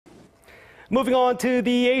Moving on to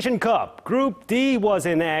the Asian Cup. Group D was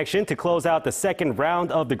in action to close out the second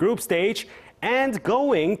round of the group stage and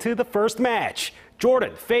going to the first match.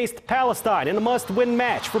 Jordan faced Palestine in a must-win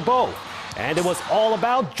match for both. And it was all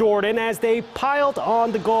about Jordan as they piled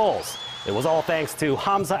on the goals. It was all thanks to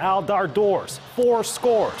Hamza Al-Dardour's 4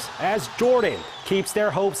 scores as Jordan keeps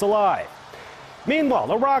their hopes alive.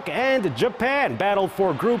 Meanwhile, Iraq and Japan battled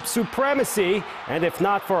for group supremacy, and if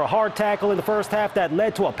not for a hard tackle in the first half that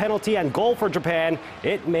led to a penalty and goal for Japan,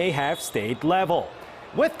 it may have stayed level.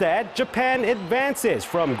 With that, Japan advances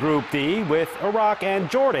from Group D with Iraq and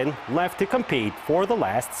Jordan left to compete for the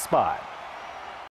last spot.